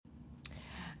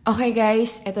Okay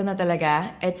guys, eto na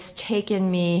talaga. It's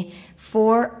taken me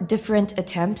 4 different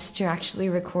attempts to actually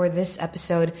record this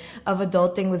episode of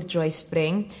Adulting with Joy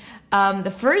Spring. The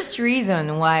first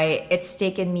reason why it's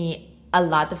taken me a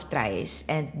lot of tries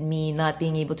and me not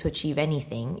being able to achieve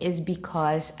anything is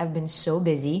because I've been so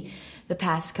busy the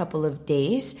past couple of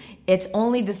days. It's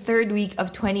only the third week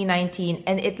of 2019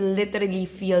 and it literally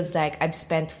feels like I've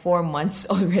spent 4 months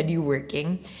already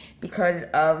working because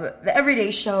of the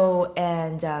Everyday Show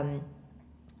and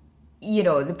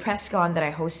the press con that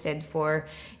I hosted for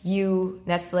you,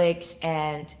 Netflix,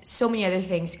 and so many other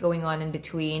things going on in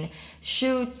between.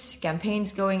 Shoots,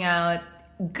 campaigns going out,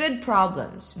 good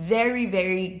problems. Very,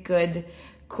 very good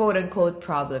quote unquote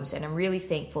problems. And I'm really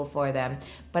thankful for them.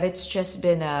 But it's just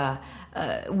been a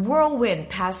whirlwind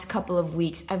past couple of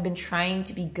weeks. I've been trying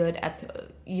to be good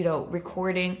at,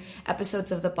 recording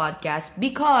episodes of the podcast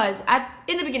because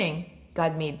in the beginning,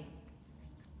 God made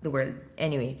the world.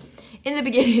 Anyway, in the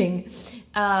beginning,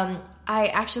 I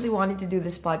actually wanted to do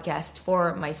this podcast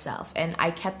for myself, and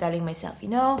I kept telling myself,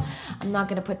 I'm not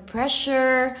gonna put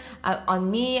pressure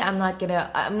on me. I'm not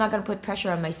gonna put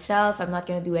pressure on myself. I'm not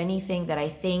gonna do anything that I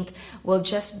think will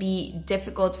just be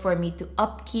difficult for me to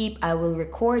upkeep. I will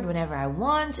record whenever I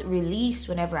want, release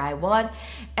whenever I want,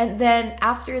 and then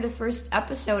after the first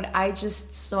episode, I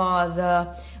just saw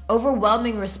the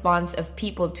overwhelming response of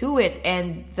people to it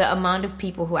and the amount of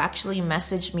people who actually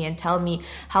message me and tell me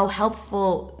how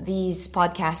helpful these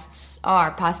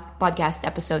podcast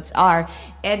episodes are,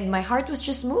 and my heart was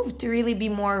just moved to really be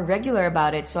more regular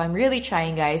about it. So I'm really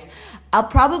trying, guys. I'll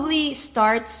probably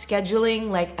start scheduling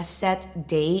like a set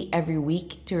day every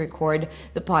week to record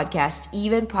the podcast,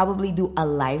 even probably do a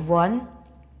live one,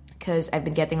 because I've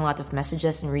been getting a lot of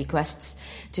messages and requests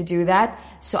to do that.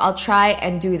 So I'll try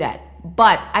and do that.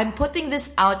 But I'm putting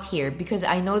this out here because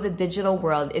I know the digital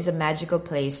world is a magical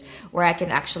place where I can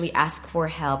actually ask for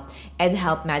help and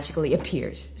help magically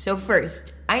appears. So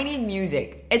first, I need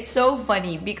music. It's so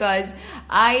funny because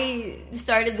I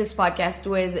started this podcast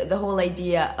with the whole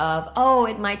idea of,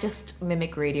 it might just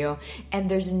mimic radio. And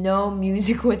there's no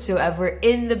music whatsoever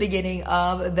in the beginning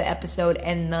of the episode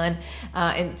and none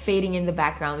and fading in the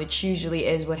background, which usually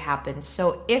is what happens.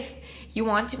 So if you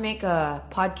want to make a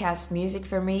podcast music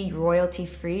for me, royalty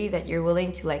free, that you're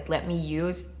willing to let me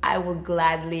use, I will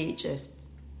gladly just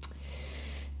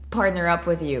partner up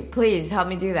with you. Please help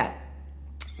me do that.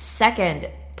 Second,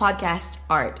 podcast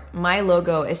art. My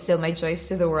logo is still my Joyce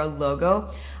to the World logo.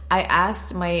 I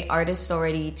asked my artist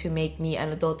already to make me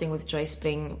an Adulting with Joy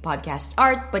Spring podcast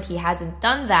art, but he hasn't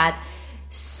done that.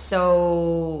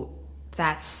 So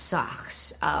that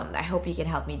sucks. I hope he can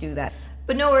help me do that.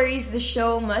 But no worries, the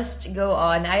show must go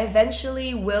on. I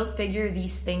eventually will figure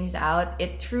these things out.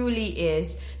 It truly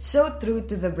is so true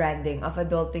to the branding of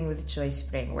Adulting with Joy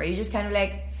Spring, where you just kind of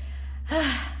like, ano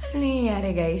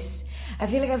nangyayari, guys? I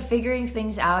feel like I'm figuring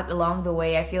things out along the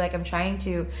way. I feel like I'm trying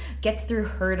to get through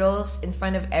hurdles in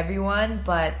front of everyone,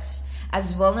 but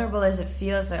as vulnerable as it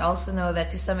feels, I also know that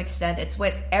to some extent it's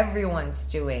what everyone's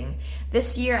doing.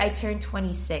 This year I turned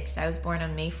 26. I was born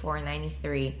on May 4,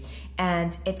 93.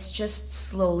 And it's just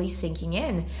slowly sinking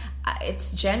in.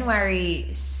 It's January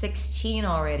 16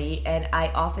 already, and I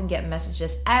often get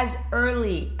messages as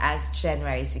early as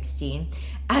January 16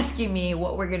 asking me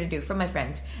what we're going to do, from my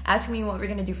friends, asking me what we're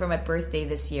going to do for my birthday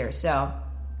this year. So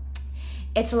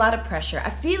it's a lot of pressure. I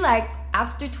feel like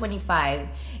after 25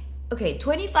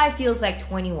 feels like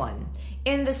 21,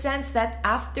 in the sense that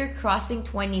after crossing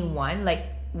 21, like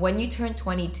when you turn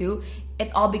 22, it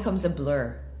all becomes a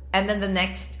blur. And then the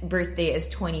next birthday is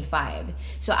 25.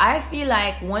 So I feel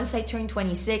like once I turn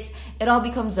 26, it all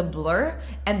becomes a blur,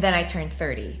 and then I turn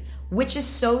 30, which is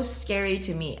so scary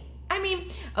to me. I mean,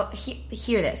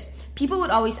 hear this. People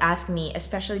would always ask me,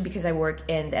 especially because I work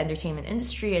in the entertainment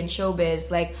industry and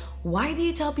showbiz, like, why do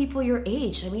you tell people your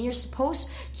age? I mean, you're supposed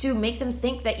to make them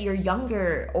think that you're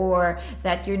younger or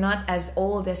that you're not as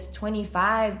old as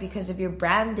 25 because of your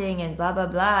branding and blah, blah,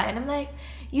 blah. And I'm like,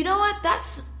 you know what?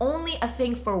 That's only a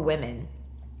thing for women.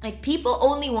 Like, people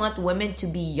only want women to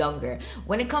be younger.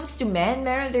 When it comes to men,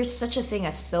 there's such a thing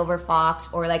as silver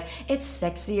fox, or like, it's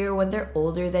sexier when they're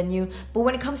older than you. But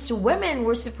when it comes to women,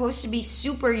 we're supposed to be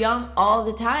super young all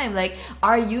the time. Like,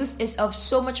 our youth is of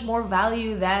so much more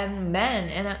value than men.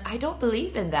 And I don't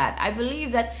believe in that. I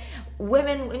believe that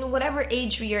women, in whatever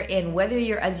age we are in, whether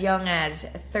you're as young as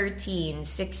 13,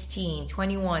 16,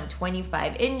 21,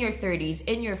 25, in your 30s,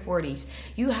 in your 40s,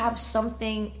 you have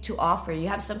something to offer. You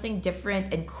have something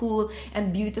different and cool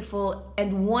and beautiful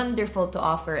and wonderful to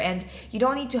offer. And you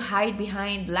don't need to hide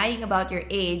behind lying about your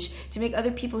age to make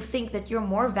other people think that you're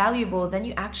more valuable than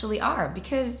you actually are.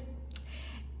 Because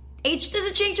age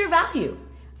doesn't change your value.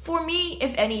 For me,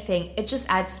 if anything, it just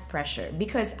adds pressure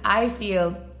because I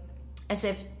feel as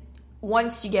if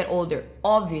once you get older,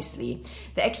 obviously,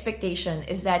 the expectation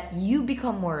is that you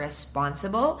become more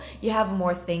responsible. You have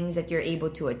more things that you're able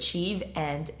to achieve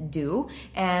and do,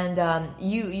 and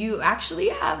you actually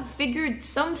have figured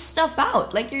some stuff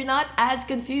out. Like you're not as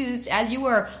confused as you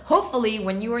were, hopefully,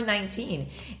 when you were 19.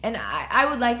 And I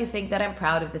would like to think that I'm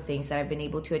proud of the things that I've been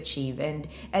able to achieve and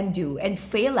do and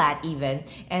fail at even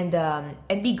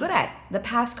and be good at the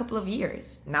past couple of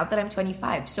years. Now that I'm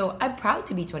 25, so I'm proud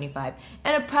to be 25,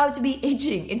 and I'm proud to be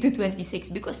aging into 26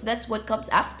 because that's what comes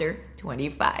after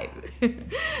 25.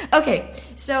 Okay,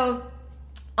 so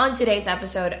on today's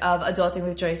episode of Adulting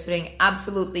with Joy Spring,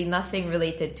 absolutely nothing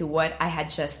related to what I had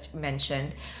just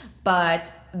mentioned,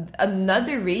 but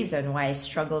another reason why I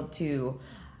struggled to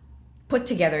put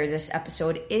together this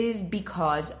episode is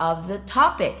because of the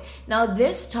topic. Now,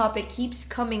 this topic keeps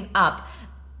coming up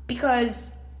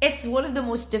because it's one of the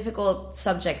most difficult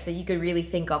subjects that you could really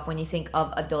think of when you think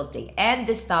of adulting. And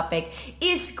this topic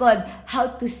is called how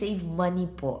to save money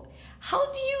po. How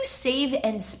do you save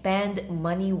and spend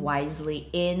money wisely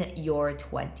in your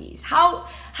 20s? How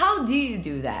do you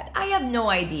do that? I have no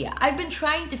idea. I've been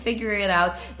trying to figure it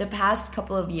out the past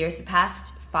couple of years, the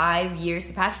past 5 years,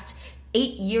 the past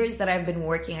 8 years that I've been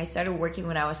working. I started working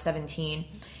when I was 17.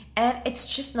 And it's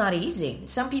just not easy.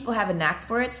 Some people have a knack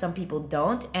for it, some people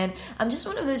don't. And I'm just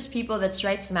one of those people that's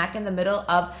right smack in the middle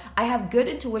of, I have good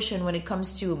intuition when it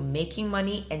comes to making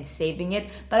money and saving it,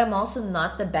 but I'm also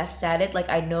not the best at it. Like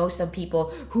I know some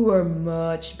people who are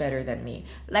much better than me.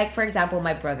 Like for example,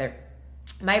 my brother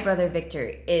Victor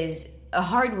is a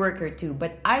hard worker too,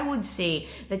 but I would say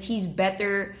that he's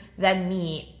better than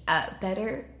me,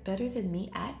 better than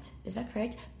me at, is that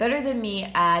correct? Better than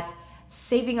me at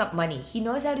saving up money. He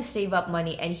knows how to save up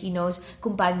money and he knows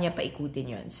kung paano niya paikutin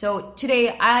yun. So today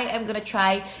I am gonna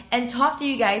try and talk to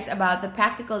you guys about the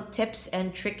practical tips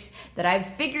and tricks that I've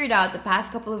figured out the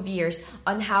past couple of years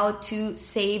on how to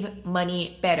save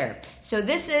money better. So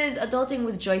this is Adulting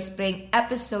with Joy Spring,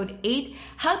 episode 8,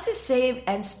 how to save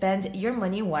and spend your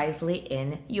money wisely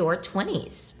in your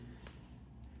 20s.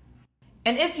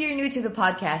 And if you're new to the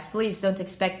podcast, please don't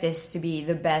expect this to be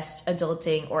the best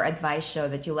adulting or advice show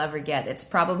that you'll ever get. It's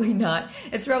probably not.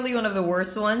 It's probably one of the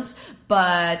worst ones.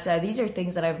 But these are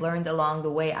things that I've learned along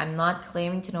the way. I'm not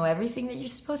claiming to know everything that you're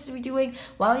supposed to be doing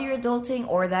while you're adulting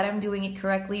or that I'm doing it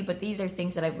correctly. But these are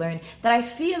things that I've learned that I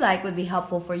feel like would be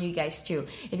helpful for you guys too.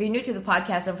 If you're new to the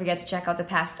podcast, don't forget to check out the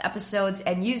past episodes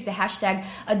and use the hashtag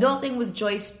Adulting with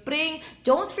Joy Spring.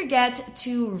 Don't forget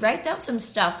to write down some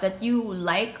stuff that you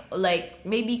like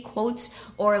maybe quotes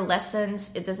or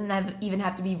lessons. It doesn't even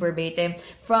have to be verbatim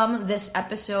from this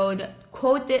episode.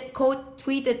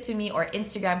 Tweet it to me or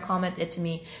Instagram comment it to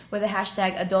me with the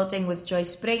hashtag Adulting with Joy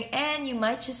Spring, and you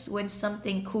might just win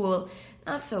something cool.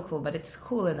 Not so cool, but it's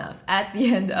cool enough. At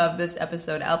the end of this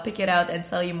episode, I'll pick it out and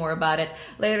tell you more about it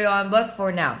later on. But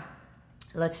for now,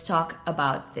 let's talk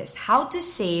about this. How to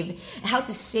save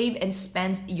and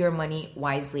spend your money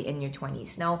wisely in your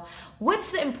 20s. Now,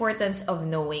 what's the importance of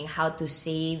knowing how to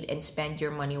save and spend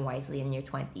your money wisely in your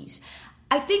 20s?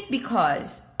 I think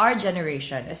because our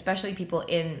generation, especially people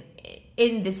in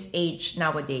this age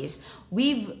nowadays,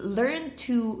 we've learned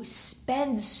to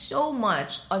spend so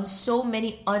much on so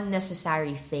many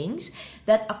unnecessary things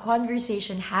that a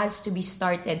conversation has to be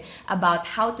started about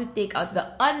how to take out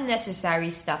the unnecessary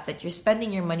stuff that you're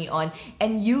spending your money on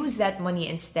and use that money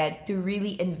instead to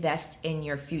really invest in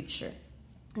your future.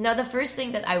 Now, the first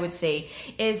thing that I would say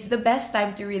is the best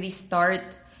time to really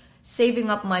start saving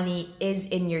up money is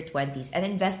in your 20s, and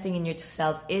investing in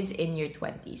yourself is in your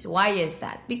 20s. Why is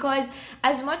that? Because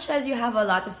as much as you have a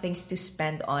lot of things to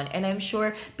spend on, and I'm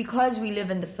sure because we live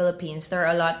in the Philippines, there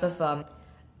are a lot of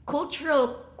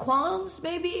cultural qualms,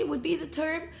 maybe would be the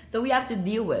term, that we have to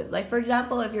deal with. Like for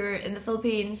example, if you're in the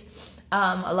Philippines,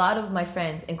 a lot of my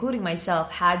friends, including myself,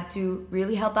 had to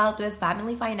really help out with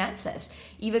family finances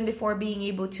even before being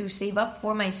able to save up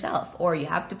for myself. Or you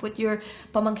have to put your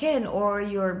pamangkin or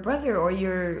your brother or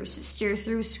your sister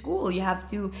through school. You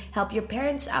have to help your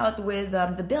parents out with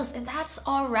the bills, and that's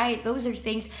all right. Those are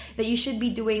things that you should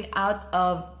be doing out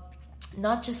of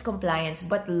not just compliance,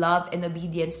 but love and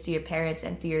obedience to your parents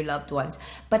and to your loved ones.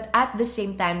 But at the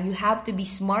same time, you have to be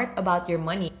smart about your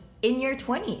money in your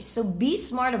 20s. So be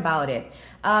smart about it.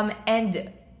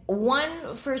 And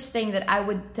one first thing that I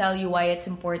would tell you why it's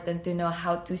important to know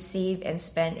how to save and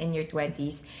spend in your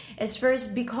 20s is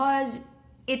first because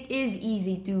it is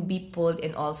easy to be pulled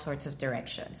in all sorts of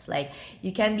directions. Like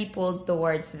you can be pulled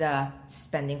towards the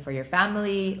spending for your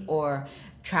family or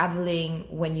traveling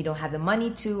when you don't have the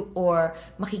money to, or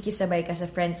makikisabay ka sa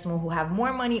friends mo who have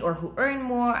more money or who earn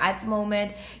more at the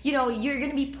moment. You know, you're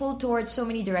gonna be pulled towards so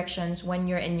many directions when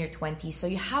you're in your 20s. So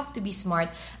you have to be smart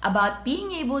about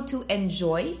being able to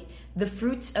enjoy the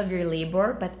fruits of your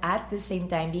labor, but at the same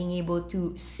time being able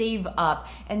to save up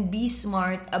and be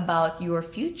smart about your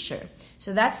future.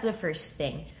 So that's the first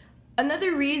thing.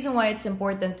 Another reason why it's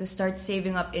important to start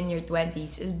saving up in your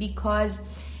 20s is because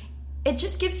it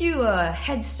just gives you a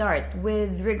head start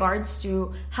with regards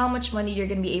to how much money you're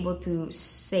going to be able to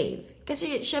save.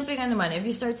 Kasi syempre nga naman, if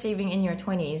you start saving in your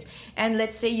 20s, and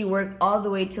let's say you work all the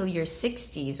way till your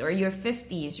 60s or your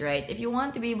 50s, right? If you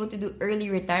want to be able to do early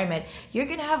retirement, you're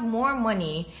going to have more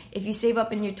money if you save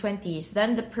up in your 20s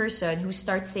than the person who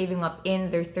starts saving up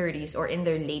in their 30s or in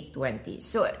their late 20s.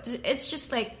 So it's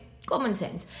just like common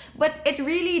sense. But it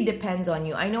really depends on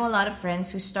you. I know a lot of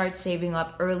friends who start saving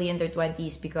up early in their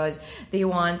 20s because they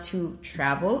want to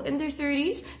travel in their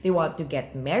 30s, they want to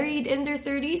get married in their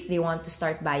 30s, they want to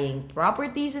start buying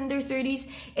properties in their 30s.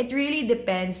 It really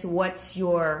depends what's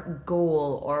your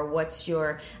goal or what's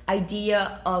your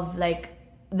idea of like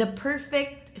the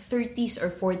perfect 30s or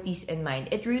 40s in mind.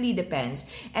 It really depends.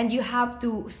 And you have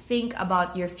to think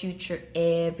about your future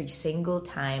every single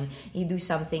time you do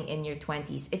something in your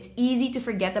 20s. It's easy to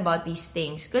forget about these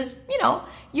things because, you know,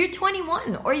 you're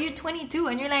 21 or you're 22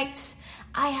 and you're like,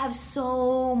 I have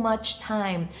so much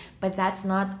time. But that's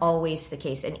not always the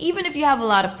case. And even if you have a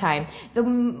lot of time, the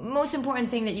most important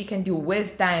thing that you can do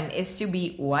with time is to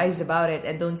be wise about it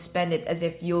and don't spend it as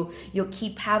if you'll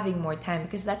keep having more time,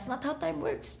 because that's not how time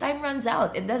works. Time runs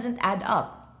out. It doesn't add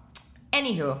up.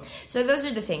 Anywho, so those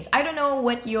are the things. I don't know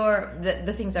what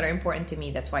the things that are important to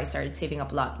me. That's why I started saving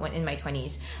up a lot when in my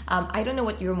 20s. I don't know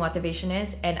what your motivation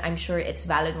is, and I'm sure it's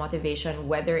valid motivation,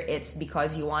 whether it's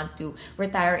because you want to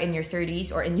retire in your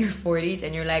 30s or in your 40s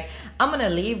and you're like, I'm gonna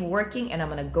leave working and I'm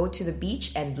gonna go to the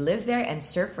beach and live there and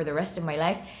surf for the rest of my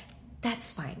life. That's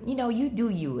fine. You know, you do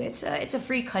you. It's a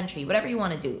free country. Whatever you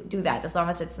want to do that, as long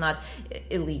as it's not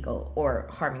illegal or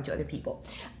harming to other people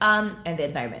and the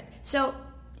environment. So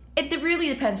it really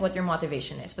depends what your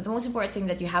motivation is. But the most important thing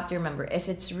that you have to remember is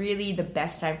it's really the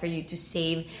best time for you to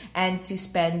save and to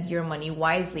spend your money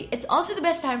wisely. It's also the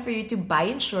best time for you to buy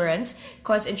insurance,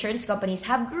 because insurance companies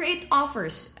have great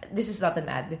offers. This is not an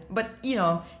ad, but you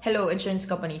know, hello insurance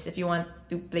companies, if you want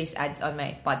to place ads on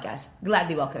my podcast,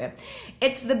 gladly welcome it.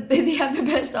 They have the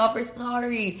best offers.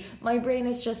 Sorry, my brain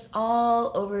is just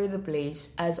all over the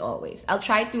place as always. I'll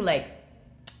try to like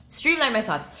streamline my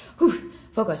thoughts.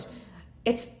 Focus.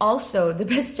 It's also the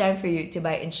best time for you to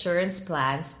buy insurance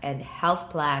plans and health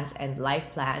plans and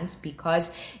life plans, because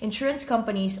insurance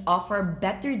companies offer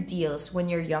better deals when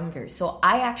you're younger. So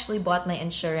I actually bought my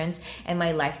insurance and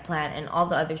my life plan and all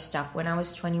the other stuff when I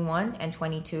was 21 and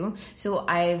 22. So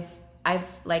I've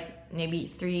like maybe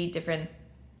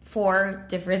 4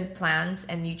 different plans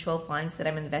and mutual funds that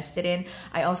I'm invested in.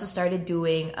 I also started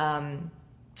doing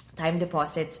time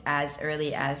deposits as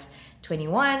early as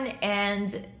 21,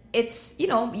 and it's, you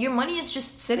know, your money is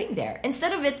just sitting there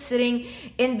instead of it sitting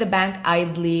in the bank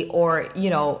idly, or, you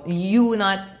know, you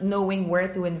not knowing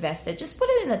where to invest it. Just put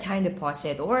it in a time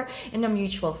deposit or in a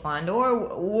mutual fund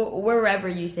or wherever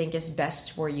you think is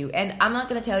best for you. And I'm not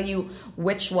going to tell you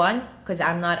which one, because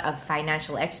I'm not a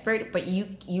financial expert, but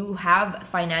you have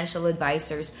financial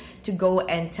advisors to go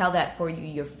and tell that for you.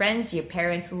 Your friends, your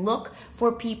parents, look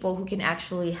for people who can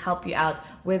actually help you out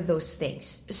with those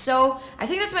things. So I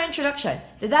think that's my introduction.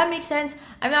 Did that make sense?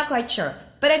 I'm not quite sure.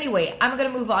 But anyway, I'm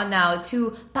gonna move on now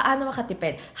to paano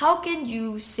makatipid. How can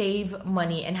you save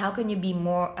money and how can you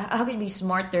be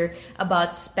smarter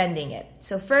about spending it?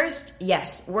 So first,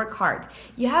 yes, work hard.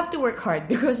 You have to work hard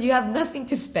because you have nothing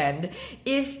to spend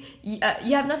if you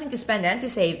have nothing to spend and to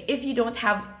save if you don't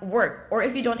have work or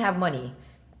if you don't have money.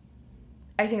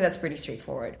 I think that's pretty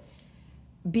straightforward.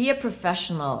 Be a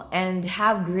professional and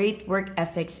have great work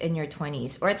ethics in your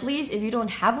 20s. Or at least if you don't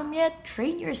have them yet,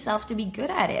 train yourself to be good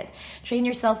at it. Train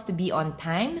yourself to be on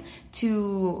time,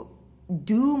 to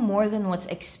do more than what's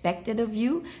expected of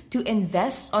you, to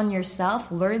invest on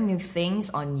yourself, learn new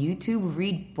things on YouTube,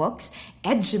 read books,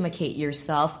 educate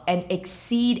yourself, and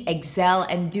exceed, excel,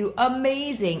 and do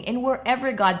amazing in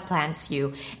wherever God plans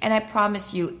you. And I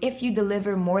promise you, if you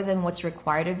deliver more than what's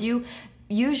required of you,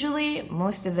 usually,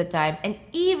 most of the time, and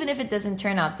even if it doesn't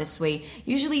turn out this way,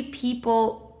 usually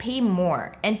people pay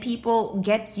more and people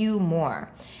get you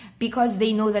more because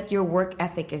they know that your work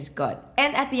ethic is good.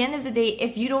 And at the end of the day,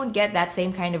 if you don't get that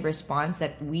same kind of response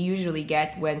that we usually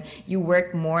get when you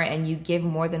work more and you give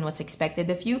more than what's expected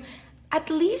of you, at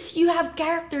least you have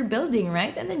character building,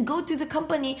 right? And then go to the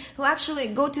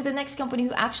next company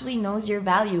who actually knows your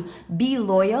value. Be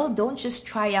loyal. Don't just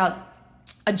try out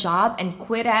a job and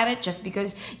quit at it just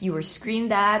because you were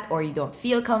screamed at, or you don't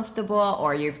feel comfortable,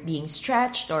 or you're being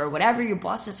stretched, or whatever, your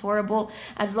boss is horrible.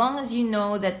 As long as you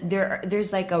know that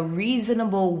there's like a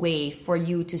reasonable way for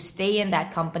you to stay in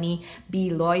that company,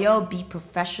 be loyal, be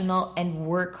professional, and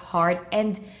work hard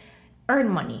and earn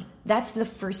money. That's the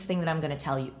first thing that I'm going to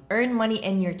tell you. Earn money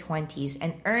in your 20s,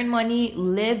 and earn money,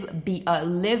 live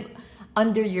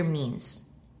under your means.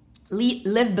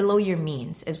 Live below your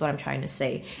means is what I'm trying to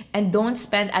say. And don't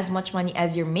spend as much money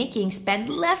as you're making. Spend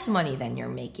less money than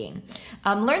you're making.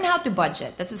 Learn how to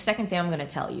budget. That's the second thing I'm going to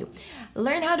tell you.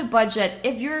 Learn how to budget.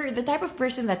 If you're the type of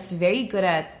person that's very good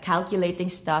at calculating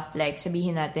stuff, like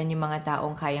sabihin natin yung mga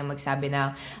taong kaya magsabi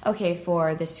na, okay,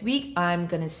 for this week, I'm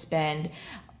going to spend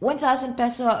 1,000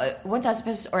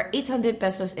 pesos or 800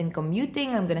 pesos in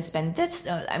commuting. I'm gonna spend this.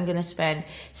 I'm gonna spend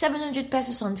 700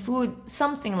 pesos on food,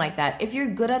 something like that. If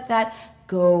you're good at that,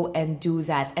 go and do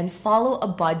that and follow a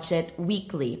budget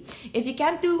weekly. If you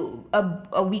can't do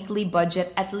a weekly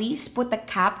budget, at least put a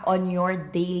cap on your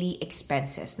daily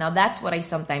expenses. Now, that's what I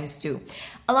sometimes do.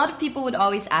 A lot of people would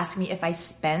always ask me if I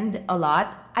spend a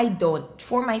lot. I don't.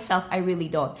 For myself, I really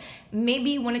don't.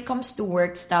 Maybe when it comes to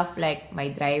work stuff like my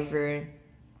driver,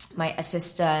 my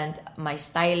assistant, my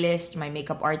stylist, my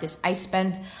makeup artist, I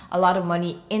spend a lot of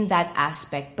money in that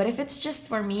aspect. But if it's just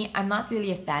for me, I'm not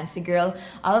really a fancy girl.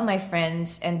 All of my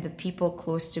friends and the people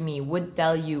close to me would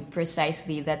tell you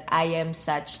precisely that I am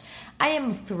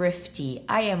thrifty.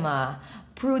 I am a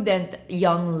prudent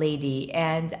young lady,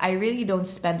 and I really don't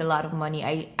spend a lot of money.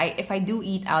 If I do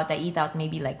eat out, I eat out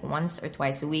maybe like once or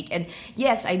twice a week. And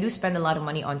yes, I do spend a lot of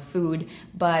money on food,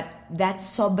 but that's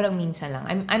sobrang minsan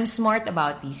lang. I'm smart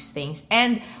about these things.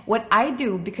 And what I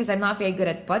do, because I'm not very good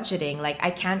at budgeting, like I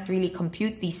can't really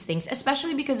compute these things,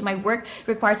 especially because my work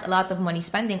requires a lot of money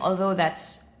spending, although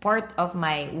that's part of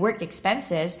my work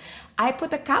expenses. I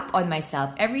put a cap on myself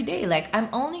every day. Like, I'm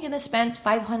only gonna spend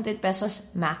 500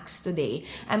 pesos max today.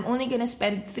 I'm only gonna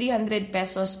spend 300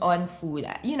 pesos on food.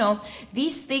 You know,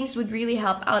 these things would really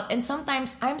help out. And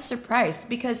sometimes I'm surprised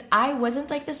because I wasn't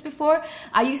like this before.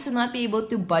 I used to not be able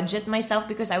to budget myself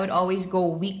because I would always go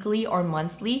weekly or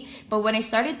monthly. But when I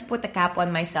started to put a cap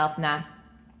on myself na,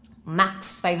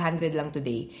 max 500 lang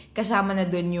today. Kasama na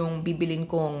dun yung bibilin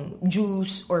kong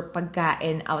juice or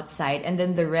pagkain outside. And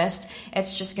then the rest,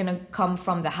 it's just gonna come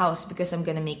from the house because I'm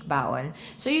gonna make baon.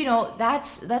 So, you know,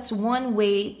 that's one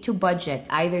way to budget.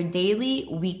 Either daily,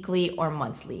 weekly, or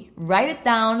monthly. Write it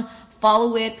down.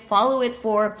 Follow it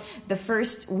for the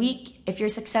first week. If you're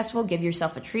successful, give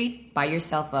yourself a treat. Buy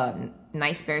yourself a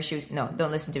nice pair of shoes. No,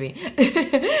 don't listen to me.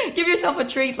 Give yourself a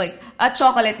treat, like a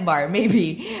chocolate bar,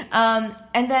 maybe.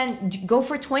 And then go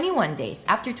for 21 days.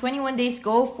 After 21 days,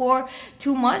 go for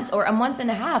 2 months or a month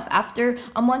and a half. After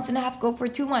a month and a half, go for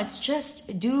 2 months.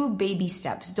 Just do baby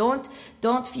steps. Don't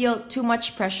feel too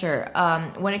much pressure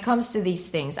when it comes to these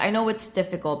things. I know it's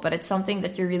difficult, but it's something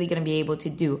that you're really going to be able to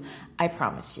do. I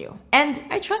promise you. And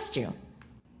I trust you.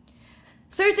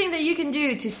 Third thing that you can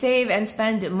do to save and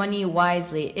spend money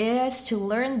wisely is to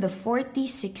learn the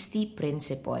 40-60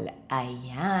 principle.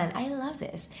 Ayan, I love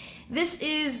this. This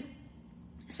is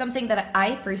something that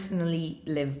I personally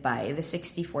live by, the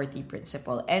 60-40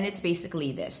 principle. And it's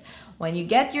basically this. When you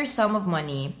get your sum of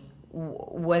money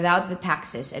without the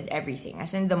taxes and everything,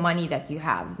 as in the money that you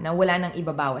have, na wala nang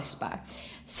ibabawas pa,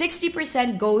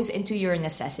 60% goes into your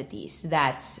necessities.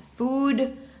 That's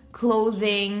food,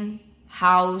 clothing,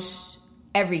 house,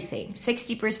 everything.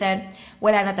 60%,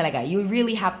 wala na talaga. You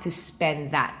really have to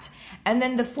spend that. And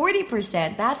then the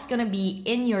 40%, that's gonna be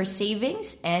in your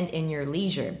savings and in your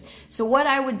leisure. So what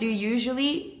I would do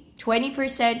usually,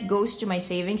 20% goes to my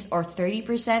savings, or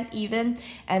 30% even,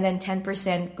 and then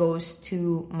 10% goes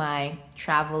to my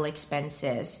travel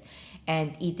expenses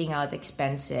and eating out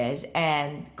expenses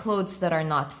and clothes that are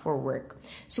not for work.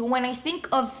 So when I think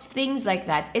of things like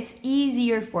that, it's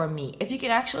easier for me. If you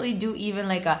can actually do even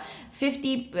like a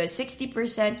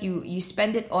 60%, you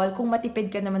spend it all. Kung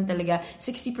matipid ka naman talaga,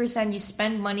 60% you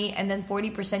spend money, and then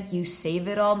 40% you save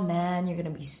it all. Man, you're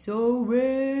gonna be so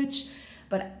rich.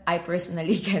 But I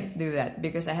personally can't do that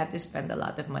because I have to spend a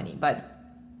lot of money. But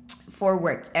for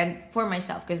work and for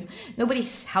myself, because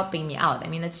nobody's helping me out. I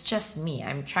mean, it's just me.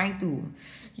 I'm trying to,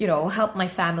 help my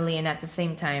family and at the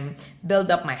same time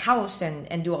build up my house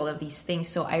and do all of these things.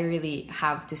 So I really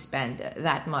have to spend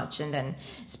that much and then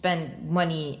spend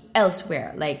money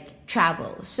elsewhere, like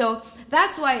travel. So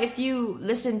that's why if you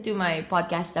listen to my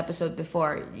podcast episode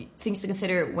before, things to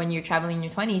consider when you're traveling in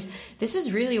your 20s, this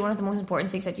is really one of the most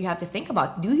important things that you have to think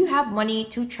about. Do you have money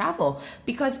to travel?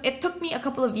 Because it took me a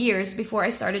couple of years before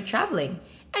I started traveling.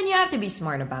 And you have to be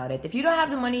smart about it. If you don't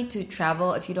have the money to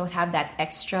travel, if you don't have that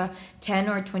extra 10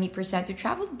 or 20% to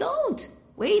travel, don't.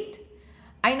 Wait.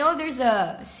 I know there's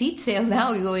a seat sale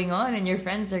now going on and your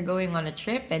friends are going on a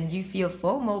trip and you feel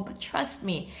FOMO, but trust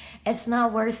me, it's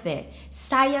not worth it.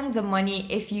 Sayang the money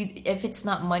if it's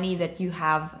not money that you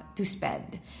have to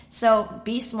spend. So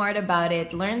be smart about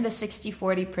it, learn the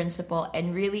 60-40 principle,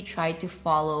 and really try to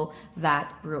follow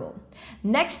that rule.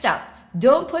 Next up,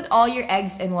 don't put all your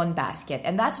eggs in one basket.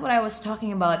 And that's what I was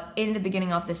talking about in the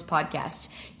beginning of this podcast.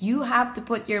 You have to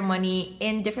put your money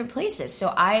in different places.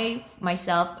 So I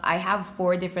have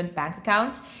 4 different bank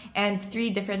accounts and 3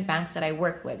 different banks that I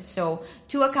work with. So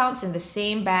 2 accounts in the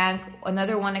same bank,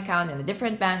 another one account in a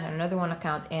different bank, and another one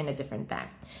account in a different bank.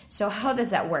 So how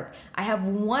does that work? I have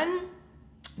one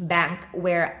bank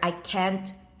where I can't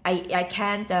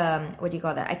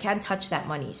touch that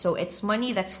money. So it's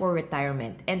money that's for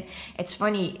retirement. And it's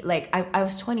funny, like I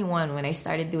was 21 when I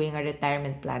started doing a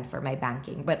retirement plan for my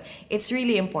banking, but it's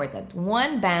really important.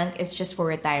 One bank is just for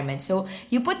retirement. So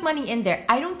you put money in there.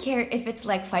 I don't care if it's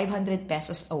like 500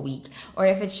 pesos a week or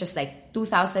if it's just like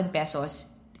 2,000 pesos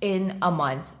in a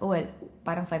month. Well,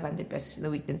 parang 500 pesos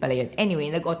a week din pala yun. Anyway,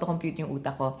 nag-auto-compute yung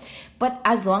utak ko. But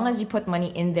as long as you put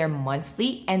money in there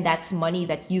monthly, and that's money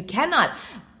that you cannot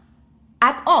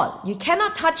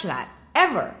touch that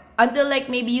ever until like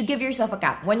maybe you give yourself a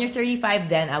cap. When you're 35,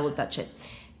 then I will touch it.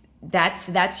 That's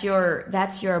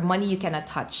your money you cannot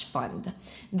touch fund.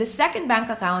 The second bank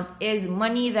account is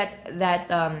money that's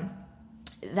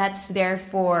there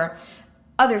for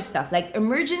other stuff like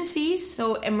emergencies,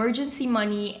 so emergency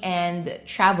money and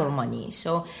travel money.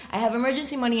 So I have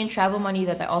emergency money and travel money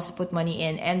that I also put money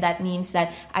in, and that means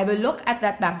that I will look at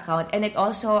that bank account and it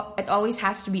always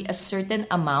has to be a certain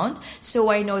amount,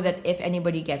 so I know that if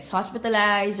anybody gets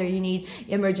hospitalized or you need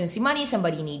emergency money,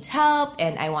 somebody needs help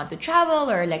and I want to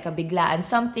travel, or like a biglaan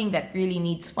something that really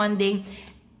needs funding,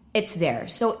 it's there.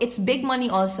 So it's big money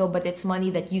also, but it's money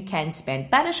that you can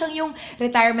spend. Para siyang yung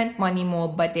retirement money mo,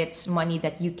 but it's money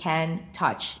that you can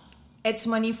touch. It's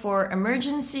money for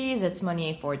emergencies, it's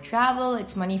money for travel,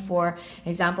 it's money for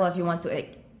example, if you want to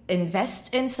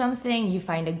invest in something, you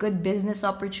find a good business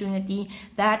opportunity,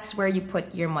 that's where you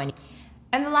put your money.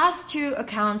 And the last 2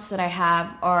 accounts that I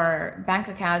have are bank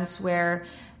accounts where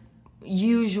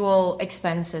usual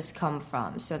expenses come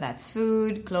from. So that's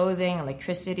food, clothing,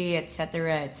 electricity,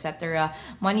 etc.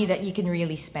 Money that you can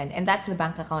really spend. And that's the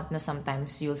bank account na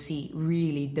sometimes you'll see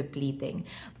really depleting.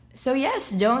 So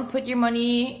yes, don't put your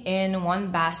money in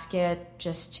one basket.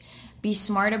 Just be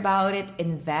smart about it.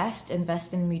 Invest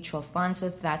in mutual funds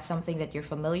if that's something that you're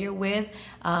familiar with.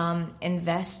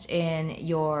 Invest in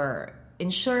your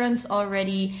insurance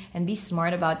already, and be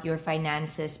smart about your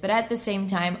finances. But at the same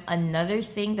time, another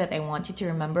thing that I want you to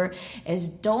remember is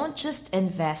don't just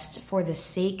invest for the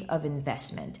sake of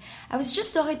investment. I was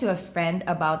just talking to a friend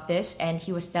about this, and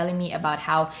he was telling me about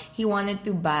how he wanted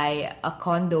to buy a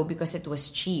condo because it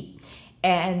was cheap.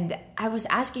 And I was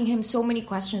asking him so many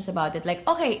questions about it, like,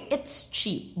 okay, it's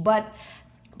cheap, but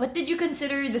did you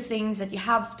consider the things that you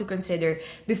have to consider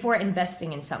before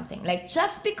investing in something? Like,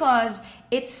 just because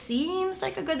it seems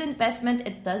like a good investment,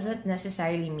 it doesn't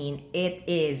necessarily mean it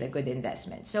is a good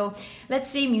investment. So, let's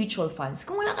say mutual funds.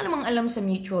 Kung wala ka namang alam sa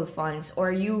mutual funds,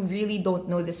 or you really don't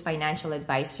know this financial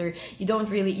advisor, you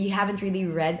haven't really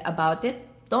read about it,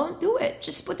 don't do it.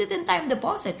 Just put it in time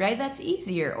deposit, right? That's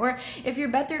easier. Or if you're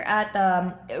better at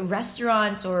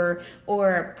restaurants or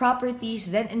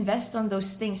properties, then invest on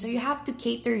those things. So you have to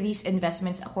cater these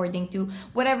investments according to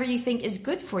whatever you think is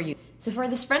good for you. So for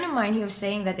this friend of mine, he was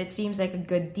saying that it seems like a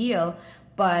good deal.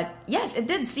 But yes, it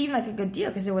did seem like a good deal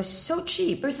because it was so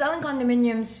cheap. We're selling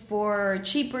condominiums for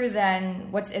cheaper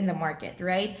than what's in the market,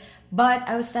 right? But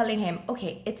I was telling him,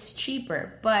 okay, it's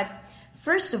cheaper, but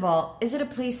first of all, is it a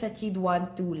place that you'd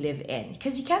want to live in?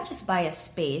 Because you can't just buy a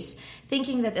space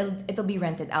thinking that it'll be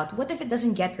rented out. What if it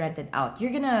doesn't get rented out? You're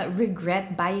gonna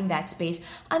regret buying that space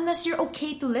unless you're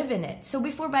okay to live in it. So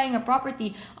before buying a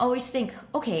property, always think,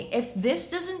 okay, if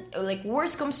this doesn't, like,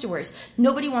 worst comes to worst,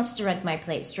 nobody wants to rent my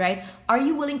place, right? Are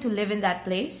you willing to live in that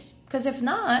place? Because if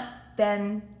not,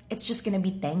 then it's just gonna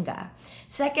be tenga.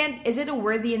 Second, is it a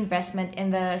worthy investment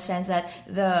in the sense that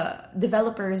the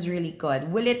developer is really good?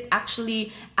 Will it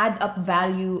actually add up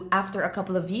value after a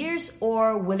couple of years,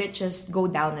 or will it just go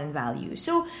down in value?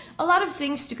 So a lot of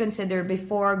things to consider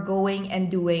before going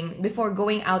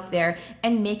out there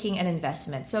and making an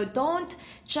investment. So don't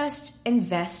just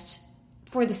invest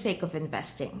for the sake of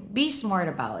investing. Be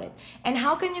smart about it. And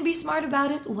how can you be smart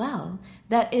about it? Well,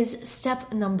 that is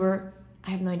step number,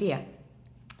 I have no idea.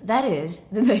 That is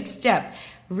the next step.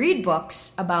 Read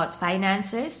books about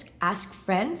finances, ask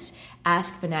friends,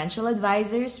 ask financial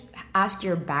advisors, ask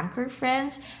your banker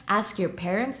friends, ask your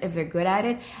parents if they're good at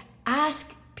it,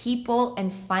 ask people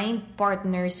and find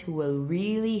partners who will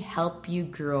really help you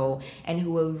grow and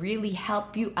who will really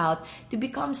help you out to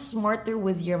become smarter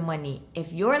with your money.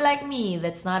 If you're like me,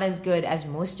 that's not as good as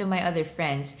most of my other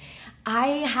friends,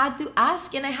 I had to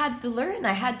ask and I had to learn.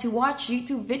 I had to watch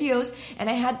YouTube videos and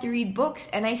I had to read books,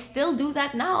 and I still do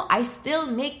that now. I still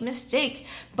make mistakes,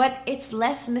 but it's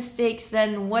less mistakes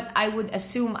than what I would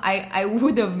assume I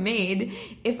would have made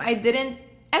if I didn't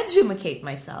educate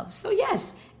myself. So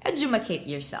yes, educate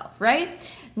yourself, right?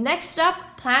 Next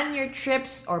up, plan your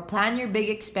trips or plan your big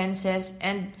expenses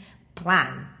and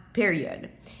plan,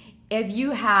 period. If you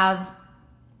have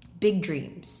big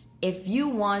dreams, if you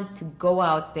want to go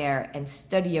out there and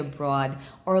study abroad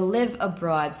or live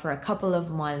abroad for a couple of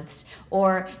months,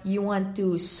 or you want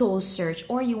to soul search,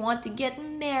 or you want to get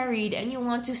married and you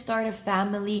want to start a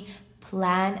family,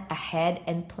 plan ahead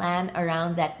and plan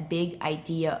around that big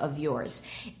idea of yours.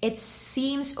 It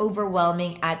seems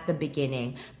overwhelming at the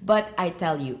beginning, but I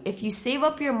tell you, if you save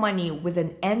up your money with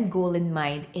an end goal in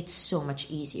mind, it's so much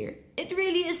easier. It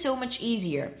really is so much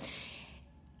easier.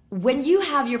 When you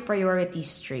have your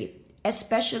priorities straight,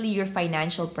 especially your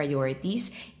financial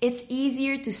priorities, it's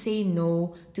easier to say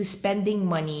no to spending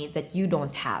money that you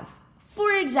don't have.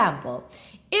 For example,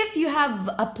 if you have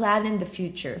a plan in the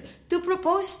future to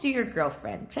propose to your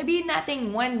girlfriend, sabihin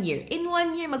natin 1 year. In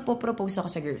 1 year, magpo-propose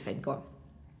ako sa girlfriend ko.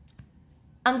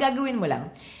 Ang gagawin mo lang,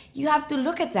 you have to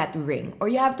look at that ring, or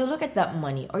you have to look at that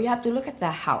money, or you have to look at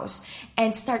that house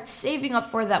and start saving up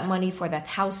for that money, for that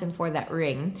house, and for that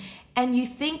ring. And you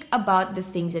think about the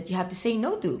things that you have to say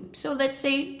no to. So let's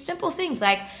say simple things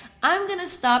like, I'm gonna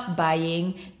stop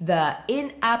buying the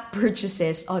in-app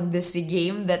purchases on this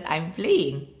game that I'm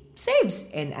playing. Saves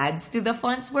and adds to the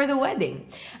funds for the wedding.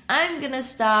 I'm gonna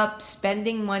stop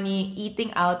spending money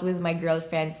eating out with my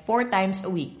girlfriend 4 times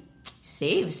a week.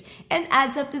 Saves and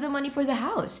adds up to the money for the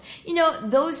house. You know,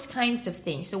 those kinds of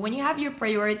things. So when you have your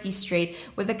priorities straight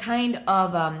with the kind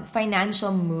of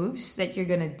financial moves that you're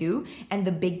gonna do and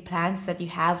the big plans that you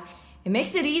have, it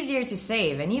makes it easier to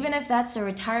save. And even if that's a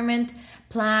retirement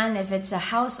plan, if it's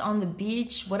a house on the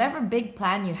beach, whatever big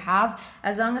plan you have,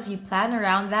 as long as you plan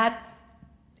around that,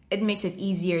 it makes it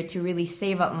easier to really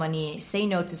save up money, say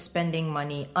no to spending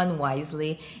money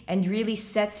unwisely, and really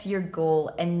sets your goal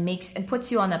and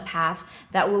puts you on a path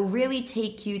that will really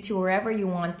take you to wherever you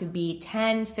want to be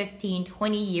 10, 15,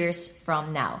 20 years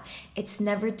from now. It's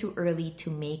never too early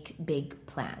to make big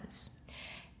plans.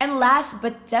 And last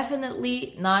but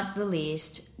definitely not the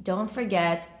least, don't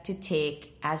forget to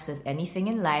take, as with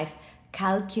anything in life,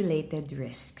 calculated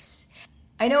risks.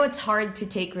 I know it's hard to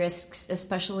take risks,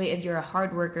 especially if you're a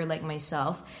hard worker like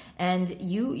myself, and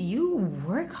you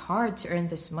work hard to earn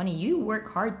this money. You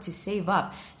work hard to save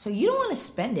up. So you don't want to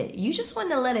spend it. You just want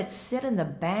to let it sit in the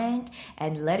bank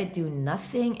and let it do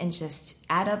nothing and just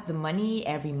add up the money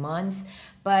every month.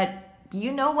 But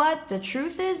you know what? The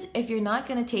truth is, if you're not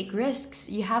going to take risks,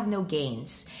 you have no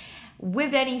gains.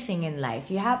 With anything in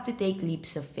life, you have to take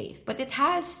leaps of faith. But they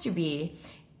have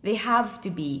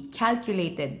to be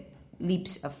calculated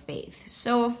leaps of faith.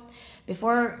 So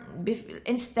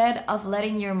instead of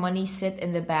letting your money sit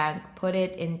in the bank, put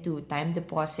it into time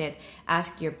deposit.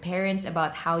 Ask your parents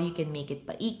about how you can make it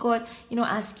paikot.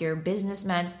 Ask your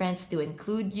businessman friends to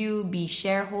include you, be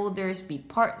shareholders, be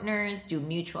partners, do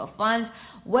mutual funds,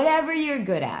 whatever you're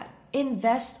good at.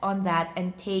 Invest on that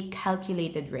and take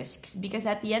calculated risks, because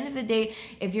at the end of the day,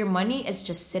 if your money is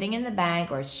just sitting in the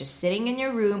bank, or it's just sitting in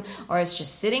your room, or it's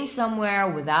just sitting somewhere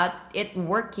without it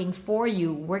working for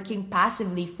you, working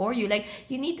passively for you, like,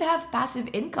 you need to have passive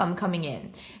income coming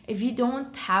in. If you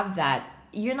don't have that,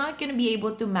 you're not going to be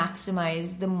able to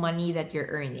maximize the money that you're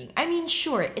earning. I mean,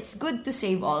 sure, it's good to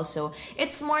save also.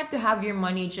 It's smart to have your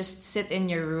money just sit in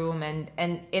your room and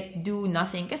it do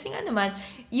nothing. Kasi nga naman,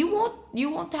 you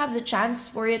won't have the chance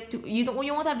for it to, you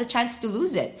won't have the chance to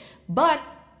lose it. But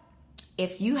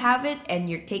If you have it and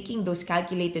you're taking those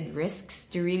calculated risks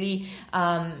to really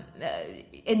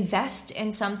invest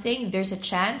in something, there's a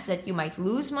chance that you might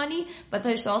lose money, but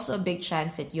there's also a big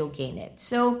chance that you'll gain it.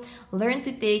 So learn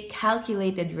to take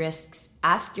calculated risks.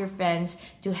 Ask your friends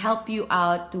to help you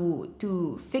out,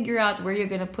 to figure out where you're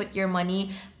going to put your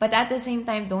money, but at the same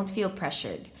time, don't feel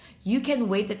pressured. You can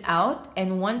wait it out,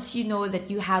 and once you know that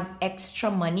you have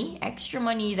extra money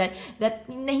that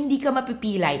na hindi ka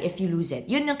mapipilay if you lose it.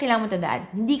 Yun ang kailangan mo tandaan.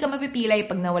 Hindi ka mapipilay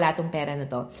pag nawala tong pera na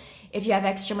to. If you have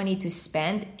extra money to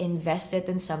spend, invest it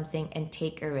in something and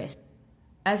take a risk.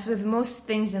 As with most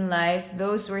things in life,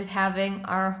 those worth having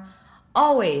are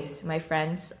always, my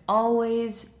friends,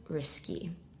 always risky.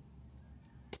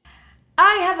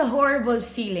 I have a horrible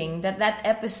feeling that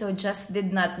episode just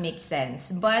did not make sense,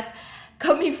 but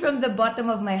coming from the bottom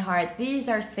of my heart, these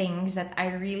are things that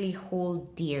I really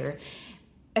hold dear,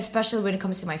 especially when it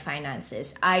comes to my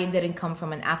finances. I didn't come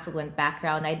from an affluent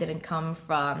background. I didn't come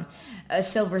from a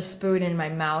silver spoon in my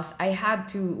mouth. I had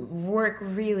to work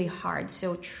really hard.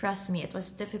 So trust me, it was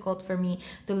difficult for me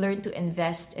to learn to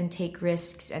invest and take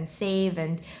risks and save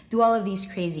and do all of these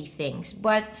crazy things.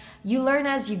 But you learn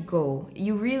as you go.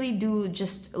 You really do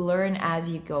just learn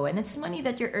as you go. And it's money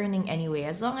that you're earning anyway.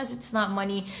 As long as it's not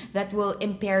money that will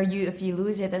impair you if you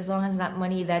lose it, as long as not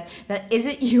money that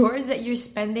isn't yours that you're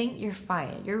spending, you're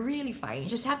fine. You're really fine. You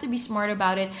just have to be smart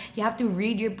about it. You have to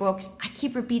read your books. I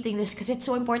keep repeating this because it's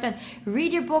so important.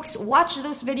 Read your books, watch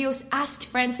those videos, ask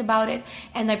friends about it,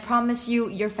 and I promise you,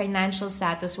 your financial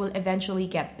status will eventually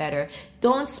get better.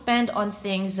 Don't spend on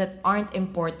things that aren't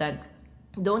important.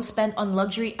 Don't spend on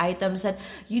luxury items that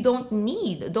you don't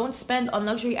need. Don't spend on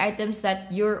luxury items that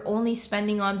you're only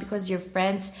spending on because your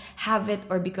friends have it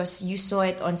or because you saw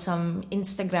it on some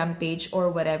Instagram page or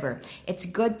whatever. It's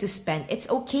good to spend. It's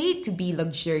okay to be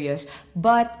luxurious,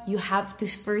 but you have to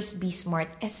first be smart,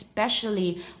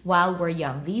 especially while we're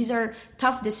young. These are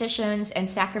tough decisions and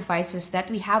sacrifices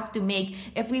that we have to make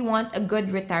if we want a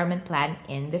good retirement plan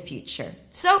in the future.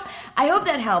 So I hope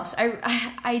that helps.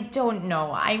 I don't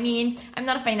know. I mean, I'm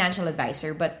not a financial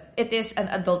advisor, but it is an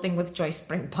Adulting with Joy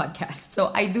Spring podcast.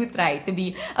 So I do try to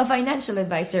be a financial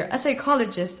advisor, a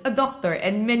psychologist, a doctor,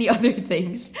 and many other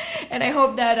things. And I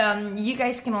hope that you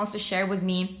guys can also share with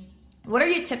me, what are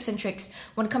your tips and tricks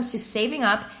when it comes to saving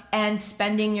up and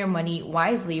spending your money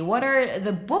wisely? What are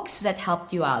the books that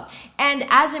helped you out? And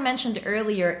as I mentioned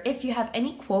earlier, if you have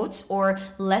any quotes or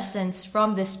lessons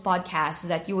from this podcast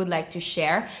that you would like to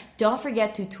share, don't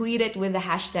forget to tweet it with the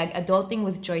hashtag Adulting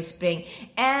with Joy Spring.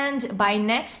 And by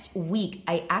next week,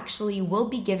 I actually will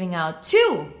be giving out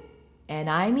 2, and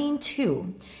I mean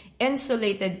 2,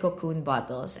 insulated cocoon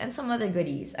bottles and some other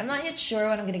goodies. I'm not yet sure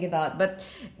what I'm going to give out, but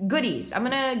goodies. I'm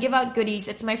going to give out goodies.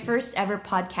 It's my first ever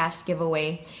podcast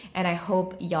giveaway, and I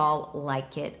hope y'all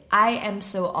like it. I am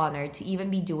so honored to even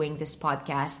be doing this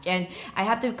podcast, and I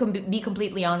have to be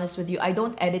completely honest with you. I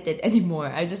don't edit it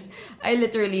anymore. I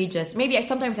literally just,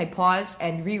 sometimes I pause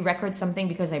and re-record something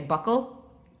because I buckle,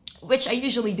 which I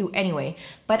usually do anyway.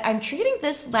 But I'm treating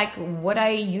this like what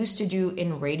I used to do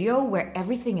in radio, where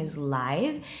everything is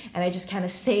live and I just kind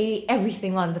of say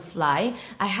everything on the fly.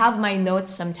 I have my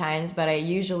notes sometimes, but I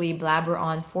usually blabber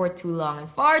on for too long, and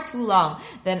far too long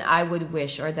than I would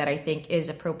wish or that I think is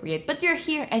appropriate. But you're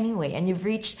here anyway, and you've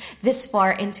reached this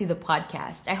far into the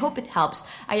podcast. I hope it helps.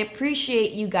 I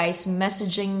appreciate you guys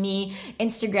messaging me,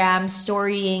 Instagram,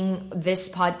 storying this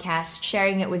podcast,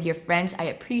 sharing it with your friends. I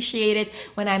appreciate it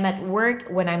when I'm at work,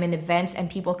 when I'm in events, and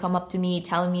people come up to me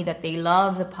telling me that they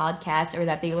love the podcast or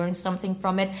that they learned something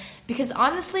from it. Because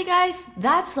honestly, guys,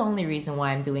 that's the only reason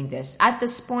why I'm doing this. At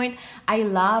this point, I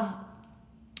love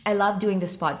doing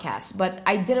this podcast, but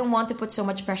I didn't want to put so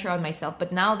much pressure on myself.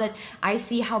 But now that I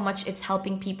see how much it's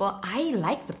helping people, I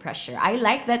like the pressure. I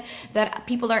like that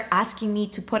people are asking me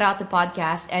to put out the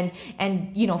podcast and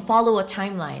follow a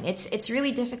timeline. It's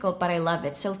really difficult, but I love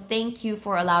it. So thank you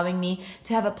for allowing me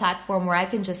to have a platform where I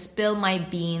can just spill my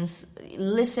beans,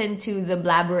 listen to the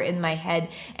blabber in my head,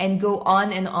 and go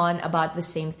on and on about the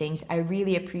same things. I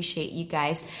really appreciate you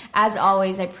guys. As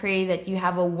always, I pray that you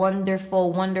have a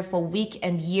wonderful, wonderful week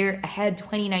and year ahead.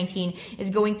 2019 is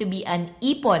going to be an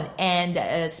ipon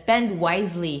and spend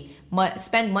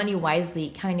money wisely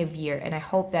kind of year. And I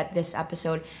hope that this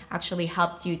episode actually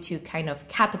helped you to kind of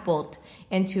catapult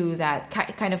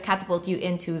you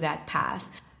into that path.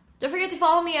 Don't forget to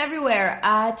follow me everywhere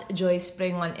at Joy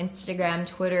Spring on Instagram,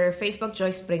 Twitter, Facebook, Joy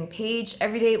Spring page.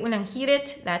 Every day, unang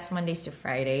hirit. That's Mondays to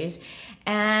Fridays.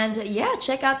 And yeah,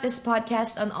 check out this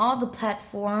podcast on all the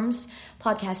platforms,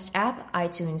 podcast app,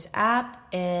 iTunes app,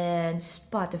 and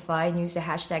Spotify. And use the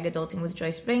hashtag Adulting with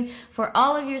Joy Spring for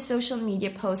all of your social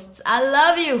media posts. I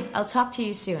love you. I'll talk to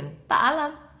you soon.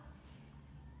 Paalam.